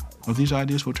 of these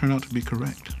ideas will turn out to be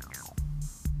correct.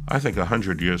 I think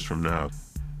 100 years from now,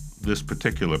 this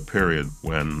particular period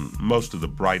when most of the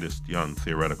brightest young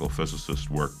theoretical physicists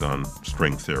worked on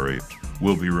string theory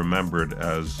will be remembered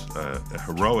as a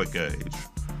heroic age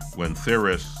when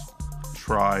theorists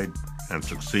tried and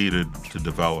succeeded to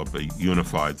develop a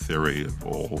unified theory of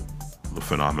all the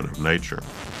phenomena of nature.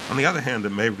 On the other hand, it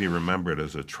may be remembered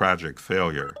as a tragic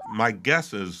failure. My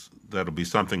guess is that it'll be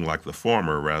something like the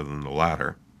former rather than the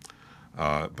latter.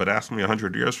 But ask me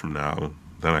 100 years from now,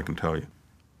 then I can tell you.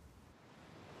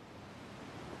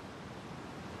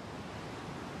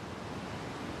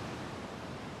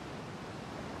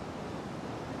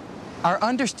 Our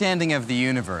understanding of the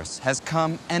universe has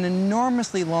come an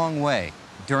enormously long way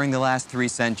during the last 3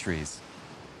 centuries.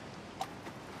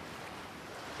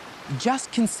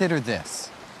 Just consider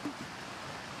this.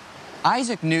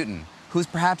 Isaac Newton, who's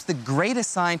perhaps the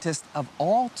greatest scientist of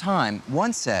all time,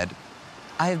 once said,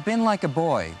 I have been like a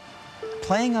boy,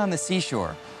 playing on the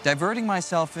seashore, diverting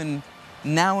myself and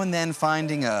now and then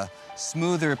finding a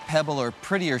smoother pebble or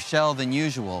prettier shell than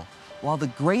usual, while the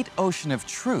great ocean of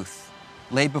truth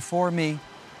lay before me,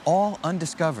 all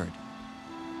undiscovered.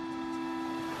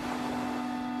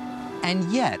 And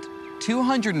yet,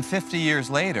 250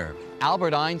 years later,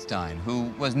 Albert Einstein,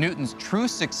 who was Newton's true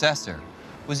successor,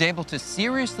 was able to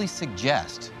seriously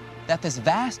suggest that this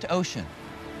vast ocean,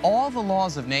 all the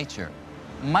laws of nature,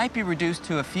 might be reduced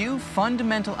to a few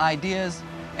fundamental ideas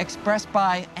expressed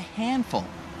by a handful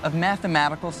of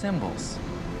mathematical symbols.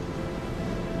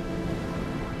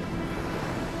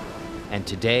 And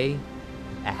today,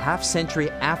 a half-century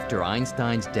after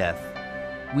Einstein's death,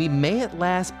 we may at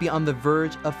last be on the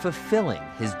verge of fulfilling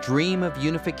his dream of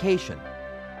unification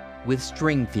with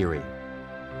string theory.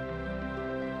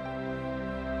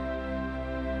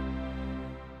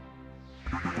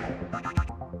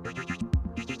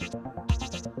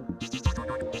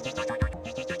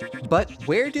 But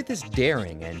where did this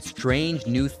daring and strange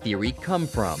new theory come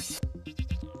from?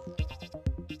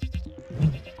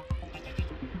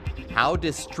 How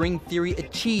does string theory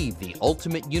achieve the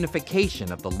ultimate unification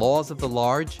of the laws of the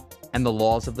large and the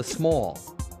laws of the small?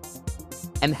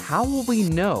 And how will we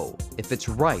know if it's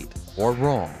right or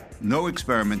wrong? No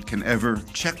experiment can ever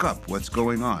check up what's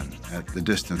going on at the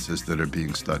distances that are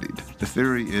being studied. The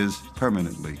theory is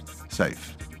permanently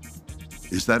safe.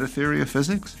 Is that a theory of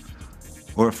physics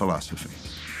or a philosophy?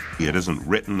 It isn't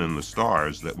written in the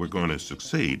stars that we're going to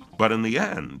succeed, but in the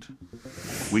end,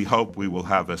 we hope we will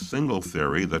have a single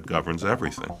theory that governs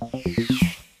everything.